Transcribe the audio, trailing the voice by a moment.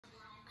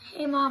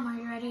Hey Mom, are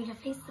you ready to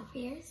face the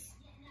fears?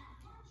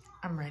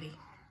 I'm ready.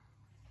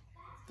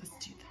 Let's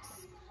do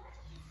this.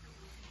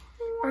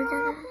 We're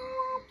gonna...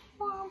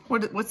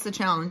 What's the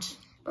challenge?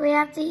 We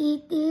have to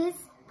eat these,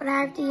 but I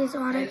have to use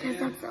water because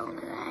that's the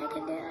only way I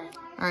can do it.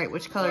 All right,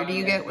 which color do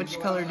you get? Which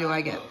color do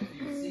I get?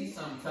 See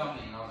some, tell me,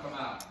 and I'll come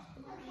out.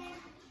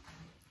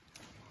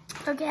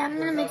 Okay, I'm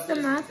gonna mix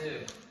them up.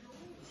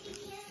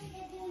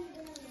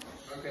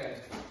 Okay.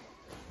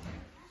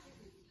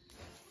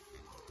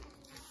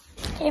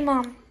 Hey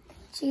Mom,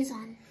 choose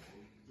one.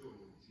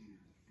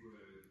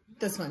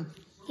 This one.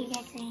 You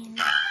get green.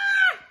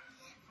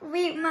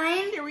 Wait,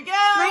 mine? Here we go.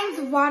 Mine's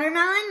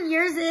watermelon.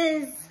 Yours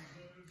is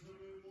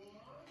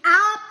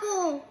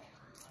apple.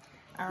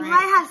 All You right.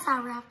 might have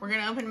sour apple. We're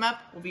gonna open them up.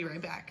 We'll be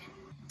right back.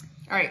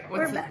 All right.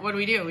 What do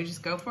we do? We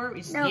just go for it?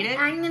 We just No, eat it?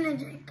 I'm gonna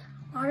drink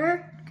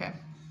water. Okay.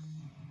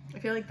 I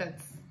feel like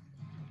that's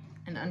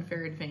an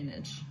unfair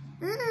advantage.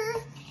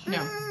 Mm-mm. No.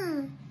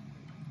 Mm-mm.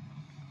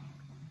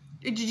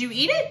 Did you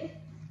eat it?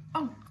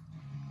 Oh.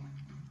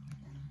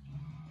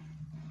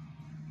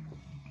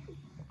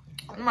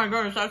 Oh my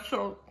gosh, that's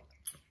so...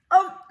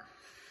 Oh!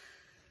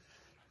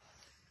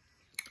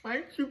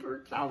 Mine's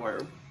super sour.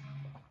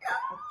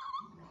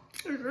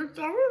 Is it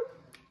sour?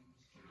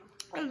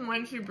 Is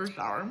mine super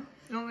sour?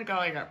 I don't think I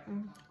like it.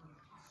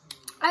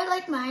 I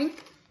like mine.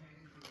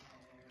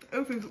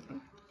 If you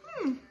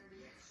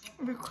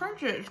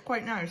crunch it, it's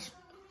quite nice.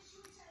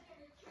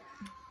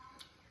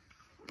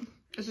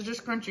 Is it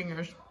just crunching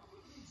yours?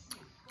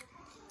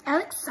 I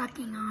like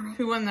sucking on it.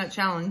 Who won that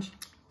challenge?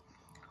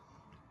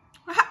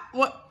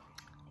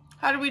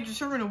 How do we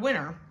determine a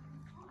winner?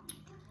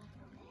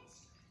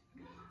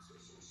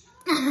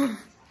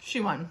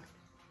 She won.